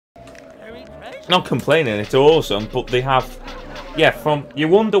not complaining, it's awesome, but they have, yeah, you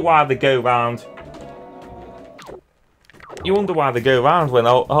wonder why they go round. You wonder why they go around when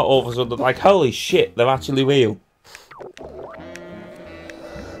all of a sudden, like, holy shit, they're actually real.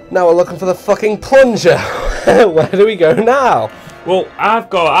 Now we're looking for the fucking plunger. Where do we go now? Well, I've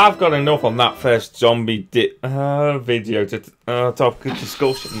got enough on that first zombie video to topic of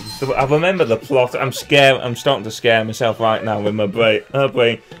discussion. I remember the plot. I'm scared. I'm starting to scare myself right now with my brain.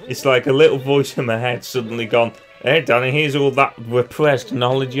 It's like a little voice in my head suddenly gone, "Hey, Danny, here's all that repressed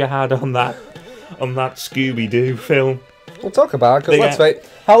knowledge you had on that Scooby-Doo film." We'll talk about it, because let's wait.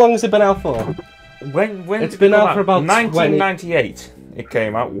 How long has it been out for? When it's been out for about 1998. It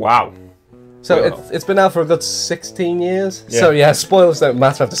came out. Wow. So it's been out for a good 16 years. Yeah. So yeah, spoilers don't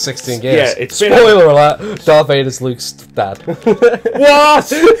matter after 16 years. Yeah, it's spoiler alert: Darth Vader's Luke's dad.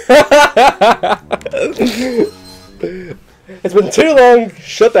 What? It's been too long.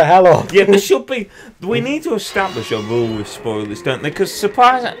 Shut the hell up. Yeah, there should be. We need to establish a rule with spoilers, don't they? Because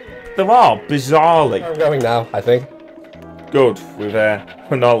surprisingly, there are bizarrely. I'm going now. I think. Good. We're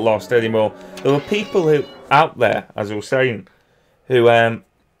not lost anymore. There are people who out there, as I was saying, who have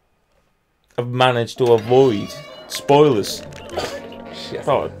managed to avoid spoilers. Shit.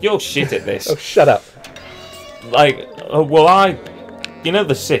 Oh, you're shit at this. Oh, shut up. Like, you know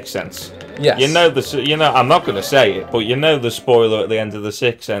the Sixth Sense. Yes. You know I'm not going to say it, but you know the spoiler at the end of the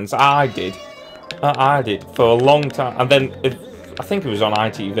Sixth Sense. I did for a long time, and then I think it was on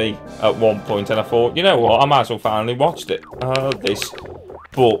ITV at one point, and I thought, you know what, I might as well finally watched it.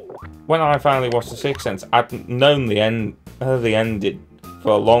 But when I finally watched the Sixth Sense, I'd known the ending for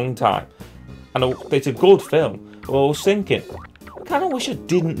a long time. And it's a good film. But I was thinking, I kind of wish I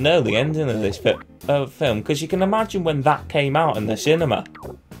didn't know the ending of this film, because you can imagine when that came out in the cinema.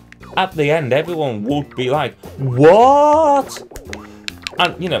 At the end, everyone would be like, "What?"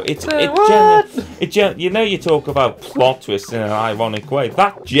 And you know, you talk about plot twists in an ironic way.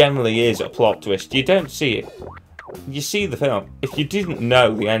 That generally is a plot twist. You don't see it. You see the film. If you didn't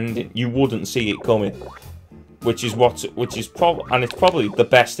know the ending, you wouldn't see it coming. Which is probably the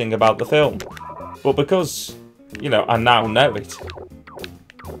best thing about the film. But because, you know, I now know it,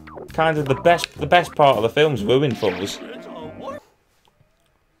 kind of the best part of the film's ruined for us.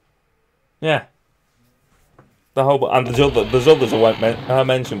 Yeah. And there's others I won't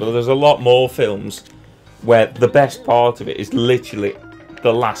mention, but there's a lot more films where the best part of it is literally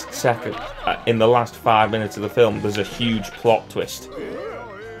the last second. In the last 5 minutes of the film, there's a huge plot twist.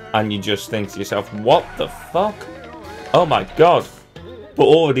 And you just think to yourself, what the fuck? Oh my god. But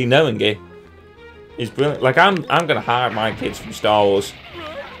already knowing it is brilliant. Like, I'm going to hide my kids from Star Wars.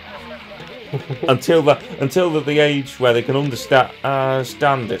 until they're the age where they can understand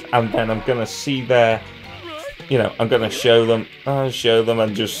it. And then I'm going to see their... You know, I'm going to show them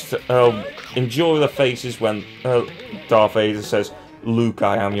and just enjoy their faces when Darth Vader says, "Luke,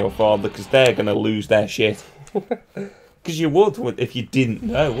 I am your father," because they're going to lose their shit. Because you would if you didn't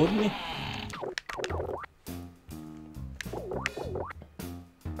know, wouldn't you?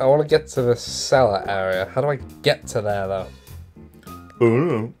 I want to get to the cellar area. How do I get to there, though?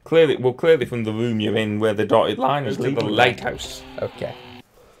 Oh, clearly from the room you're in where the dotted line is to the lighthouse. Okay.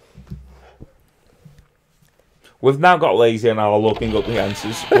 We've now got lazy and are looking up the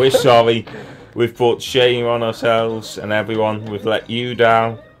answers. We're sorry. We've put shame on ourselves and everyone. We've let you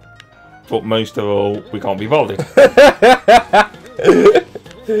down. But most of all, we can't be bothered.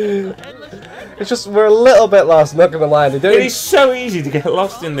 It's just, we're a little bit lost, not gonna lie. It is so easy to get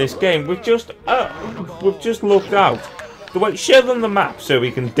lost in this game. We've just looked out. Show them the map so we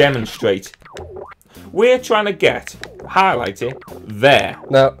can demonstrate. We're trying to highlight it, there.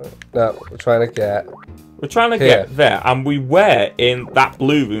 No, we're trying to get... We're trying to get there, and we were in that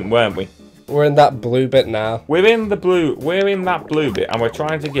blue room, weren't we? We're in that blue bit now. We're in that blue bit, and we're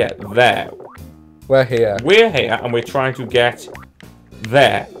trying to get there. We're here. We're here, and we're trying to get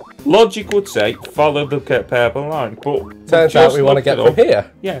there. Logic would say, follow the purple line, but... Turns out we want to get from here.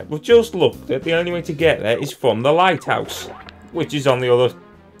 Yeah, we've just looked at the only way to get there is from the lighthouse, which is on the other,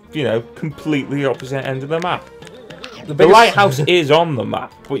 you know, completely opposite end of the map. The lighthouse is on the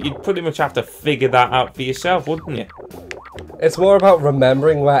map, but you'd pretty much have to figure that out for yourself, wouldn't you? It's more about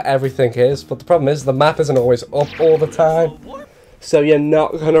remembering where everything is, but the problem is the map isn't always up all the time. So you're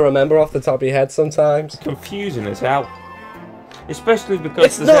not going to remember off the top of your head sometimes. Confusing as hell. Especially because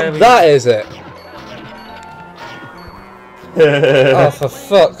it's not that, is it? Oh, for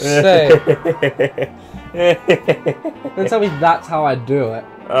fuck's sake. Don't tell me that's how I do it.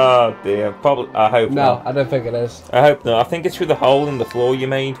 Oh dear, probably. I hope not. No, I don't think it is. I hope not. I think it's through the hole in the floor you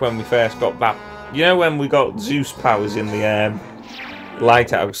made when we first got that. You know when we got Zeus powers in the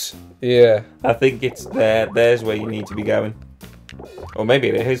lighthouse. Yeah. I think it's there. There's where you need to be going. Or maybe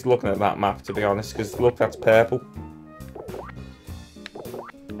it is looking at that map, to be honest, because look, that's purple.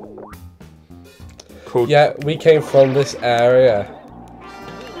 Could... Yeah, we came from this area.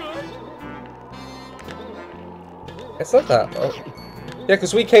 It's not that. Oh. Yeah,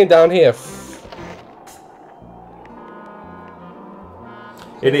 because we came down here.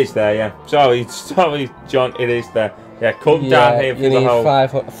 It is there, yeah. Sorry, John. It is there. Yeah, come down here for the whole.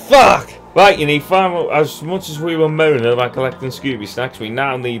 500. Fuck! Right, you need 500. As much as we were moaning about collecting Scooby snacks, we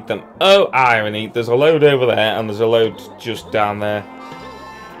now need them. Oh, irony! There's a load over there, and there's a load just down there.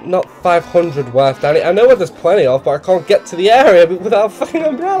 Not 500 worth, Danny. I know where there's plenty of, but I can't get to the area without a fucking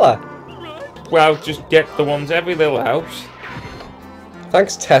umbrella. Well, just get the ones. Every little helps.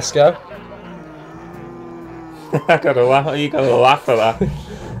 Thanks, Tesco. I gotta laugh. You gotta laugh at that.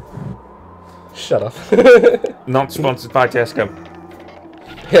 Shut up. Not sponsored by Tesco.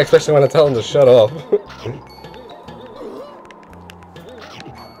 Yeah, especially when I tell them to shut up.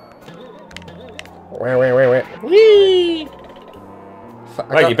 Wee!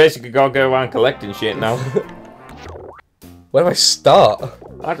 Right, you basically gotta go around collecting shit now. Where do I start?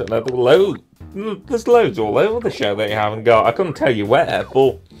 I don't know. There's loads all over the show that you haven't got. I couldn't tell you where,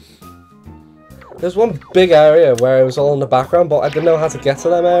 but there's one big area where it was all in the background, but I didn't know how to get to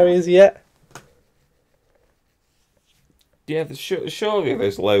them areas yet. Yeah, surely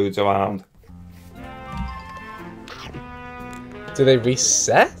there's loads around. Do they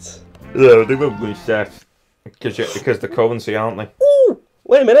reset? No, they won't reset. Because the currency, aren't they? Ooh!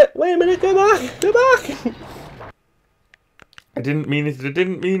 Wait a minute, go back! I didn't mean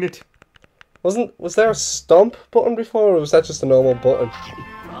it. Was there a stomp button before, or was that just a normal button?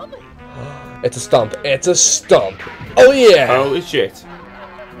 It's a stomp! Oh yeah! Holy shit.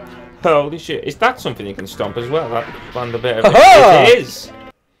 Is that something you can stomp as well? That found a bit of it. It is!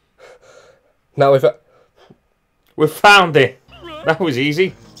 Now we've found it! That was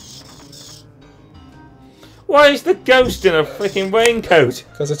easy. Why is the ghost in a freaking raincoat?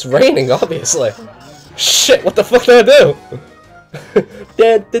 Because it's raining, obviously. Shit, what the fuck did I do?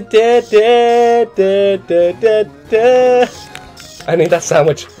 I need that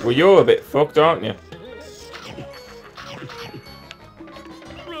sandwich. Well, you're a bit fucked, aren't you?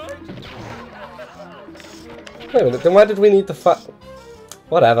 Wait a minute, then why did we need the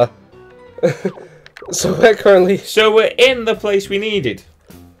whatever. So we're in the place we needed.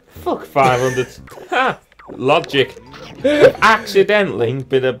 Fuck 500. Ha! Logic. We've accidentally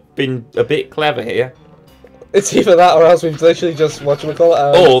been a bit clever here. It's either that or else we've literally just,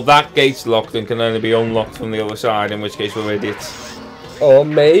 or that gate's locked and can only be unlocked from the other side, in which case we're idiots. Or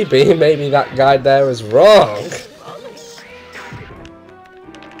maybe that guy there is wrong.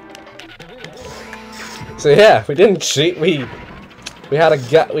 So yeah, we didn't cheat. We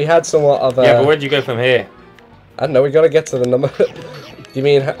had somewhat of a... Yeah, but where'd you go from here? I don't know. We gotta get to the number. You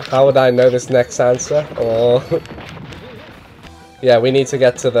mean how would I know this next answer? Or yeah, we need to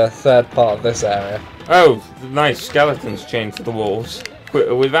get to the third part of this area. Oh, nice skeletons chained to the walls.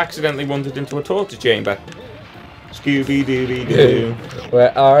 We've accidentally wandered into a torture chamber. Scooby-Doo.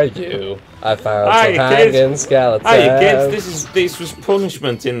 Where are you? I found some hanging skeletons. Hi, kids. This was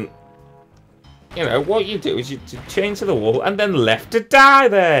punishment in... You know, what you do is you chain to the wall and then left to die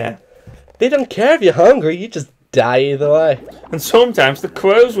there. They don't care if you're hungry, you just die either way. And sometimes the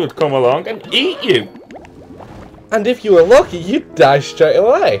crows would come along and eat you. And if you were lucky, you'd die straight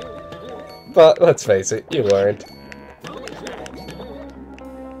away. But let's face it, you weren't.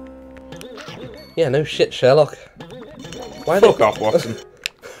 Yeah, no shit, Sherlock. Fuck off, Watson.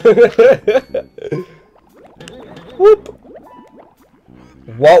 Whoop.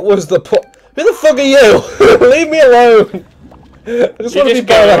 What was the point? Who the fuck are you? Leave me alone. I just want to be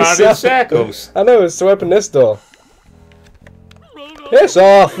by myself. In circles. I know, it's to open this door. Piss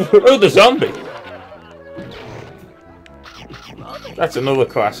off. Oh, the zombie. That's another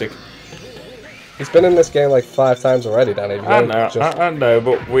classic. He's been in this game like 5 times already, Danny. I know,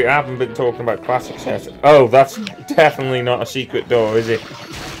 but we haven't been talking about classics yet. Oh, that's definitely not a secret door, is it?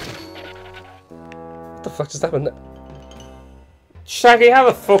 What the fuck just happened? Shaggy, how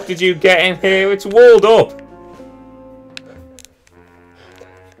the fuck did you get in here? It's walled up.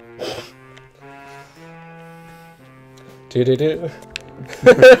 Do.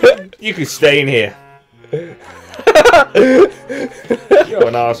 You could stay in here. You're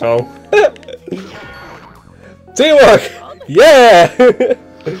an asshole. Teamwork! Yeah!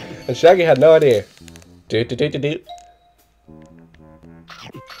 And Shaggy had no idea. Do.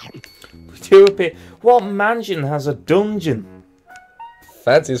 What mansion has a dungeon?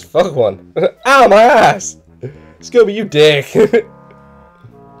 Fancy as fuck one. Ow, my ass! Scooby, you dick!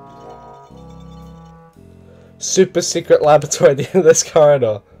 super secret laboratory at the end of this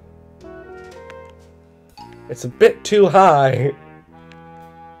corridor. It's a bit too high.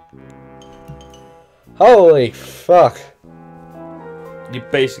 Holy fuck. You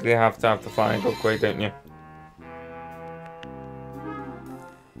basically have to have the flying upgrade, don't you?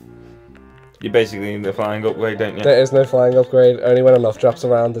 You basically need the flying upgrade, don't you? There is no flying upgrade, only when enough drops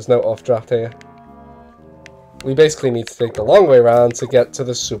around. There's no off draft here. We basically need to take the long way around to get to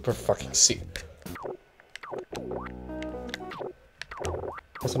the super fucking sea.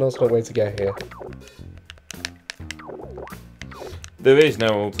 There's an alternate way to get here. There is no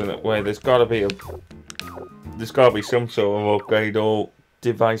alternate way. There's gotta be some sort of upgrade or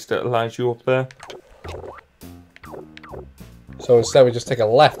device that allows you up there. So instead we just take a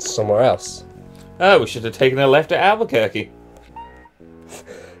left somewhere else. Oh, we should have taken a left at Albuquerque.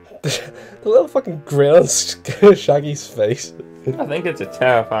 The little fucking grin on Shaggy's face. I think it's a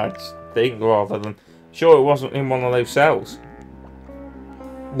terrified thing rather than... Sure, it wasn't in one of those cells.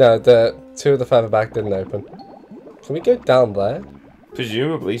 No, the two of the further back didn't open. Can we go down there?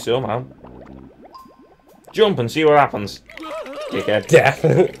 Presumably, somehow. Jump and see what happens. Dickhead. Death.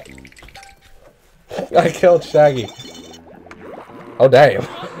 I killed Shaggy. Oh damn.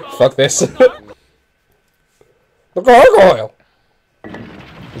 Fuck this. The gargoyle!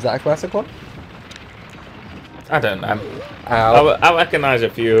 Is that a classic one? I don't know. Ow. I recognise a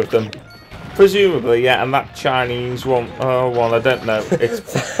few of them. Presumably, yeah, and that Chinese one, I don't know. It's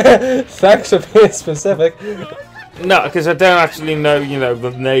Thanks for being specific. no, because I don't actually know, you know,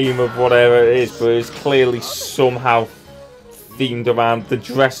 the name of whatever it is, but it's clearly somehow themed around the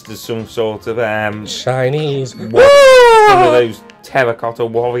dressed as some sort of Chinese. one of those terracotta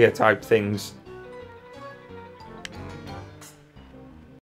warrior type things.